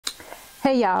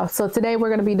Hey y'all, so today we're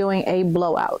going to be doing a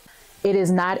blowout. It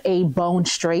is not a bone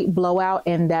straight blowout,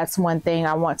 and that's one thing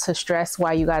I want to stress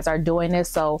while you guys are doing this.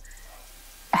 So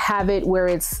have it where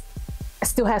it's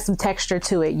still has some texture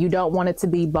to it. You don't want it to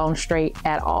be bone straight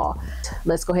at all.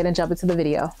 Let's go ahead and jump into the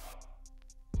video.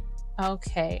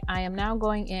 Okay, I am now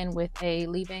going in with a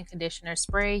leave-in conditioner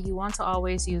spray. You want to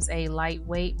always use a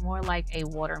lightweight, more like a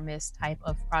water mist type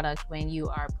of product when you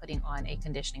are putting on a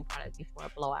conditioning product before a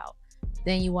blowout.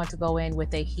 Then you want to go in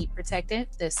with a heat protectant.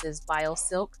 This is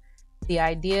BioSilk. The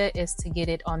idea is to get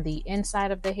it on the inside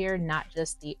of the hair, not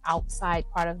just the outside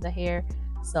part of the hair.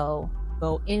 So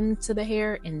go into the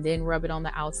hair and then rub it on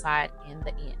the outside and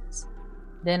the ends.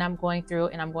 Then I'm going through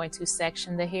and I'm going to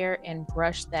section the hair and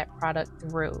brush that product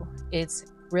through. It's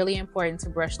really important to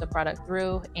brush the product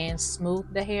through and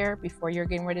smooth the hair before you're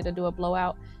getting ready to do a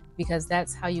blowout, because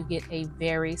that's how you get a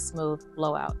very smooth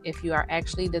blowout, if you are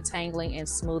actually detangling and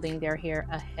smoothing their hair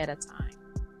ahead of time.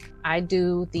 I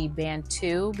do the band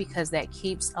 2 because that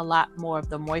keeps a lot more of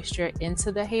the moisture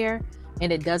into the hair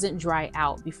and it doesn't dry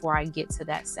out before I get to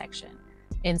that section.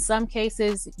 In some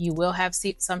cases, you will have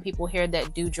some people here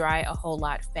that do dry a whole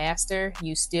lot faster.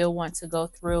 You still want to go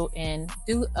through and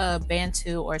do a band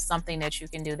 2 or something that you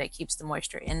can do that keeps the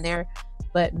moisture in there,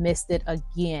 but mist it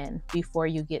again before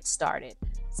you get started.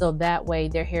 So that way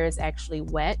their hair is actually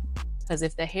wet, because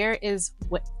if the hair is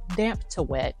wet, damp to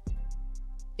wet,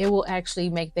 it will actually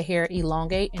make the hair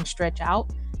elongate and stretch out.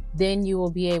 Then you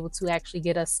will be able to actually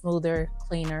get a smoother,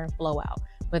 cleaner blowout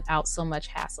without so much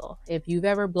hassle. If you've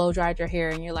ever blow dried your hair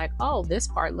and you're like, oh, this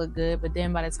part looked good, but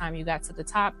then by the time you got to the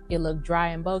top, it looked dry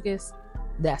and bogus,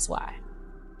 that's why.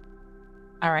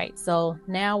 All right, so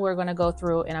now we're gonna go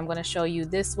through and I'm gonna show you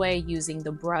this way using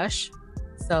the brush.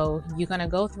 So you're gonna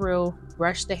go through,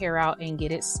 brush the hair out and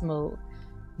get it smooth.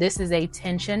 This is a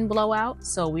tension blowout,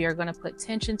 so we are gonna put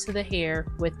tension to the hair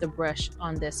with the brush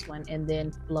on this one and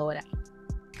then blow it out.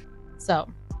 So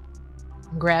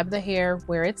grab the hair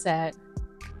where it's at.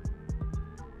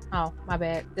 Oh, my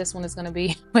bad. This one is going to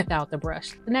be without the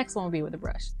brush. The next one will be with the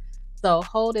brush. So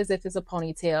hold as if it's a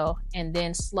ponytail and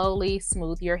then slowly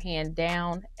smooth your hand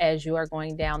down as you are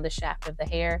going down the shaft of the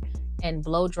hair and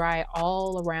blow dry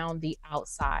all around the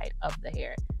outside of the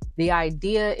hair. The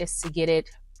idea is to get it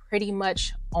pretty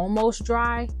much almost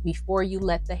dry before you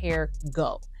let the hair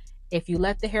go. If you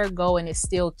let the hair go and it's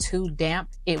still too damp,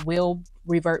 it will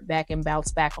revert back and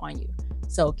bounce back on you.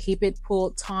 So keep it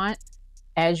pulled taut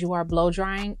as you are blow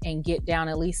drying and get down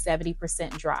at least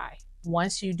 70% dry.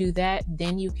 Once you do that,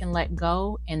 then you can let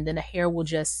go and then the hair will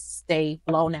just stay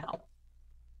blown out.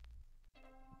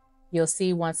 You'll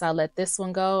see once I let this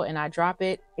one go and I drop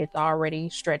it, it's already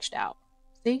stretched out.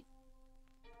 See?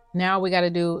 Now we got to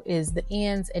do is the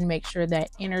ends and make sure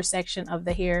that inner section of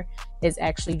the hair is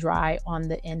actually dry on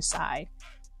the inside.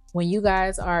 When you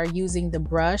guys are using the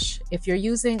brush, if you're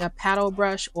using a paddle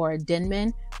brush or a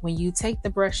Denman, when you take the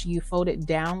brush, you fold it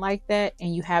down like that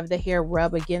and you have the hair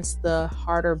rub against the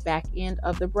harder back end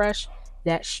of the brush,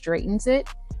 that straightens it.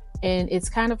 And it's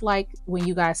kind of like when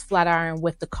you guys flat iron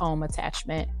with the comb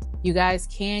attachment. You guys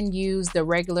can use the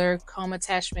regular comb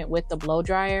attachment with the blow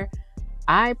dryer.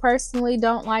 I personally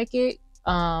don't like it,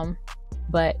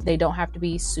 but they don't have to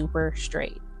be super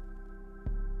straight.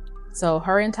 So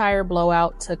her entire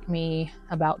blowout took me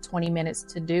about 20 minutes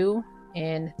to do.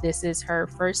 And this is her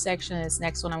first section. This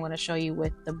next one I'm going to show you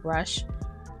with the brush.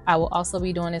 I will also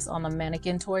be doing this on the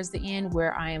mannequin towards the end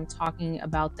where I am talking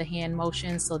about the hand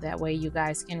motion, so that way you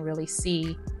guys can really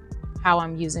see how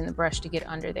I'm using the brush to get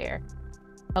under there.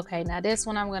 Okay, now this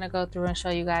one I'm going to go through and show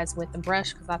you guys with the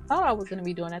brush, because I thought I was going to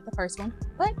be doing it the first one,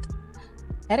 but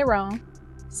had it wrong.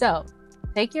 So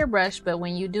take your brush, but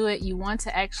when you do it, you want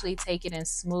to actually take it and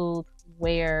smooth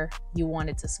where you want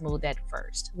it to smooth at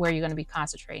first, where you're going to be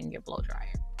concentrating your blow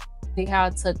dryer. See how I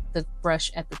took the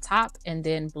brush at the top and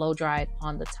then blow dried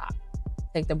on the top.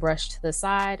 Take the brush to the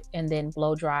side and then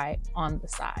blow dry on the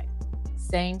side.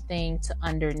 Same thing to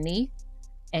underneath.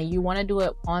 And you want to do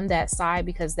it on that side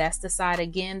because that's the side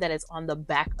again that is on the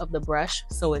back of the brush.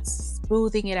 So it's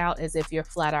smoothing it out as if you're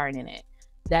flat ironing it.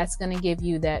 That's going to give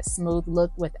you that smooth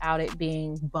look without it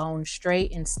being bone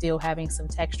straight and still having some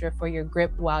texture for your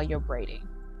grip while you're braiding.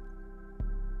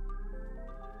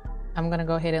 I'm going to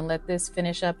go ahead and let this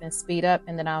finish up and speed up,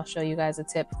 and then I'll show you guys a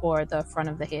tip for the front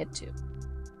of the head too.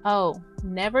 Oh,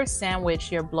 never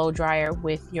sandwich your blow dryer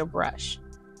with your brush.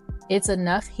 It's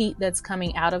enough heat that's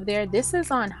coming out of there. This is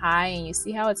on high and you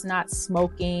see how it's not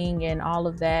smoking and all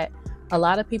of that. A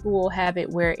lot of people will have it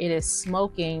where it is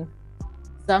smoking.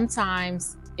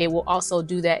 Sometimes it will also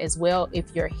do that as well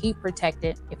if you're heat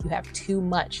protected, if you have too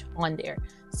much on there.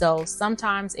 So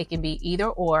sometimes it can be either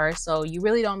or. So you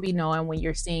really don't be knowing when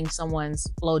you're seeing someone's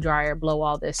blow dryer blow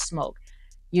all this smoke.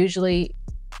 Usually,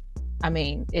 I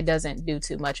mean, it doesn't do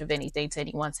too much of anything to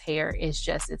anyone's hair. It's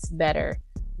just, it's better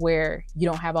where you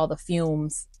don't have all the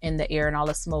fumes in the air and all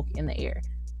the smoke in the air.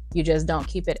 You just don't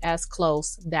keep it as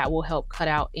close. That will help cut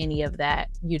out any of that.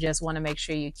 You just want to make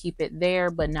sure you keep it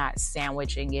there, but not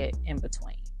sandwiching it in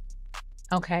between.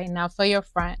 Okay, now for your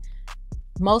front.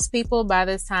 Most people, by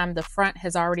this time, the front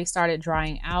has already started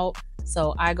drying out.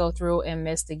 So I go through and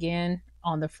mist again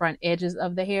on the front edges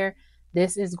of the hair.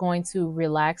 This is going to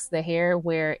relax the hair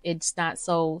where it's not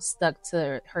so stuck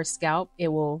to her scalp. It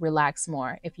will relax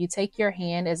more. If you take your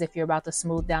hand as if you're about to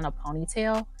smooth down a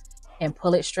ponytail and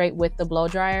pull it straight with the blow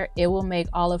dryer, it will make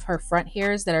all of her front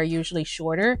hairs that are usually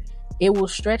shorter, it will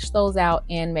stretch those out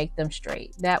and make them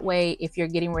straight. That way, if you're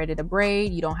getting ready to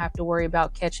braid, you don't have to worry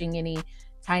about catching any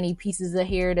tiny pieces of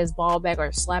hair that's balled back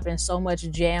or slapping so much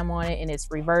jam on it and it's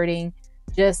reverting.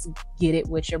 Just get it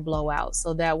with your blowout.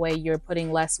 So that way you're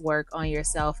putting less work on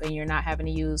yourself and you're not having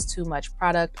to use too much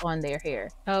product on their hair.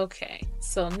 Okay,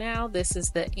 so now this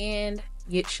is the end.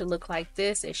 It should look like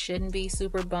this. It shouldn't be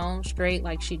super bone straight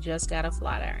like she just got a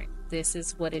flat iron. This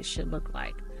is what it should look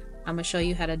like. I'm gonna show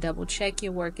you how to double check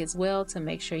your work as well to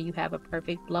make sure you have a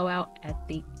perfect blowout at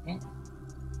the end.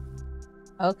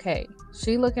 Okay,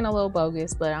 she looking a little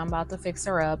bogus, but I'm about to fix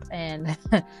her up, and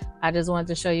I just wanted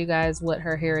to show you guys what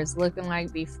her hair is looking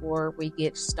like before we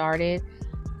get started.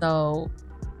 So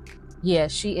yeah,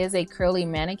 she is a curly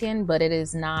mannequin, but it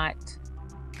is not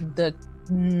the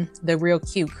real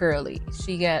cute curly.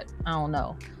 She got, I don't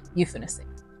know, you finna see.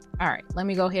 All right, let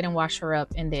me go ahead and wash her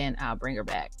up and then I'll bring her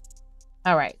back.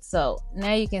 All right, so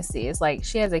now you can see it's like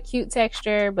she has a cute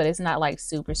texture, but it's not like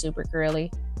super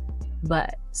curly.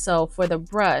 But so for the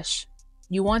brush,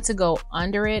 you want to go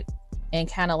under it and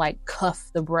kind of like cuff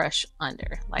the brush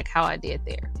under, like how I did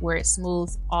there, where it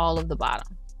smooths all of the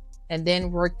bottom. And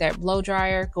then work that blow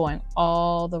dryer going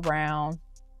all around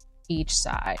each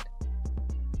side.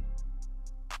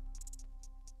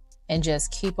 And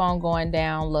just keep on going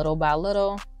down little by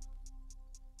little.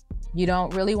 You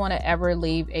don't really want to ever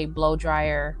leave a blow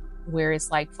dryer where it's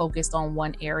like focused on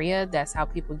one area. That's how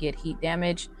people get heat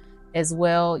damage. As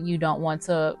well, you don't want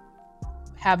to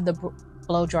have the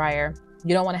blow dryer.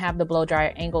 You don't want to have the blow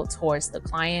dryer angled towards the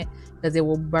client because it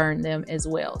will burn them as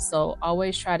well. So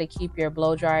always try to keep your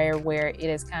blow dryer where it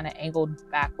is kind of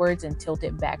angled backwards and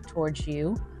tilted back towards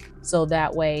you. So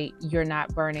that way you're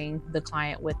not burning the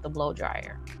client with the blow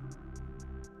dryer.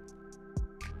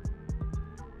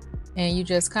 And you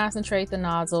just concentrate the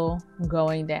nozzle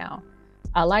going down.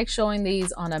 I like showing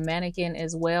these on a mannequin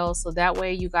as well, so that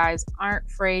way you guys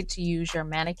aren't afraid to use your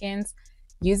mannequins.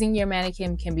 Using your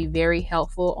mannequin can be very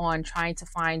helpful on trying to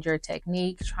find your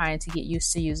technique, trying to get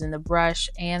used to using the brush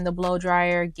and the blow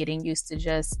dryer, getting used to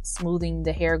just smoothing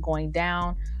the hair going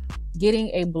down, getting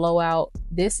a blowout.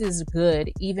 This is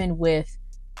good even with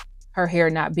her hair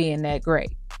not being that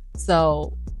great.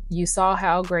 So you saw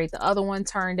how great the other one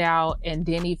turned out, and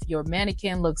then if your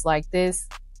mannequin looks like this,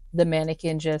 the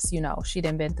mannequin just, you know, she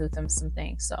done been through some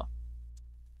things. So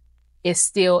it's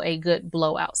still a good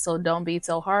blowout. So don't be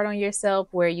so hard on yourself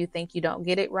where you think you don't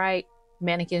get it right.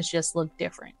 Mannequins just look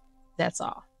different. That's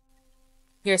all.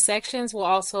 Your sections will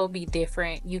also be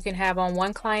different. You can have on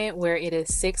one client where it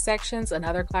is 6 sections,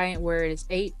 another client where it is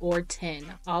 8 or 10.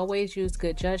 Always use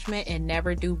good judgment and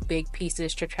never do big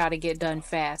pieces to try to get done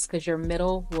fast because your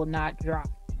middle will not drop.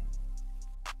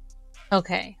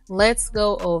 Okay, let's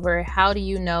go over how do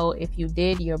you know if you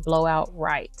did your blowout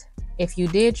right. If you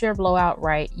did your blowout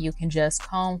right, you can just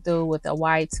comb through with a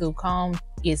wide tooth comb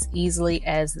as easily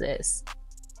as this.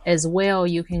 As well,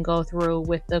 you can go through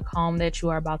with the comb that you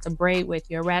are about to braid with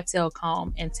your rat tail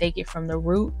comb and take it from the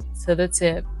root to the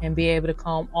tip and be able to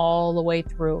comb all the way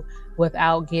through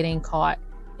without getting caught.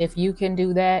 If you can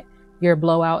do that, your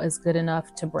blowout is good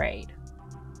enough to braid.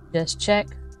 Just check,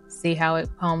 see how it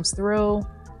combs through,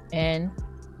 and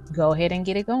go ahead and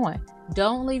get it going.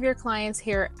 Don't leave your client's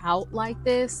hair out like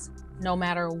this, no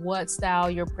matter what style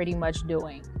you're pretty much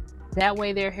doing. That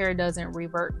way their hair doesn't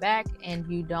revert back and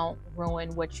you don't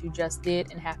ruin what you just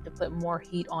did and have to put more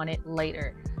heat on it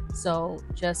later. So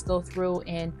just go through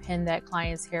and pin that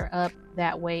client's hair up.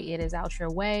 That way it is out your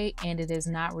way and it is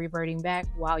not reverting back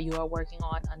while you are working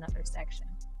on another section.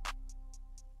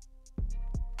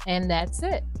 And that's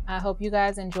it. I hope you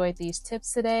guys enjoyed these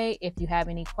tips today. If you have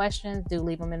any questions, do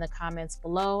leave them in the comments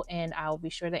below and I will be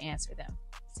sure to answer them.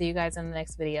 See you guys in the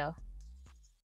next video.